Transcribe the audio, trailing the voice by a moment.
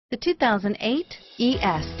The 2008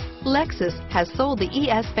 ES. Lexus has sold the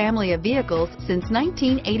ES family of vehicles since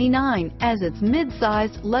 1989 as its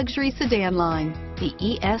mid-size luxury sedan line. The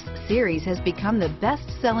ES series has become the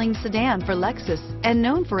best-selling sedan for Lexus and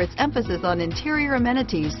known for its emphasis on interior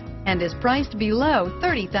amenities and is priced below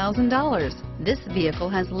 $30,000. This vehicle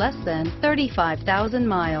has less than 35,000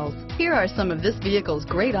 miles. Here are some of this vehicle's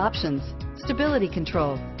great options: stability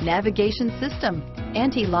control, navigation system,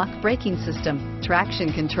 anti-lock braking system,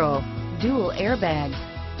 traction control, dual airbags,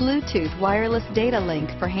 Bluetooth wireless data link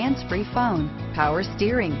for hands-free phone, power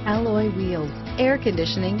steering, alloy wheels, air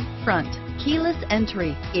conditioning, front, keyless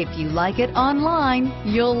entry. If you like it online,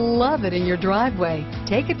 you'll love it in your driveway.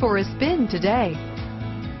 Take it for a spin today.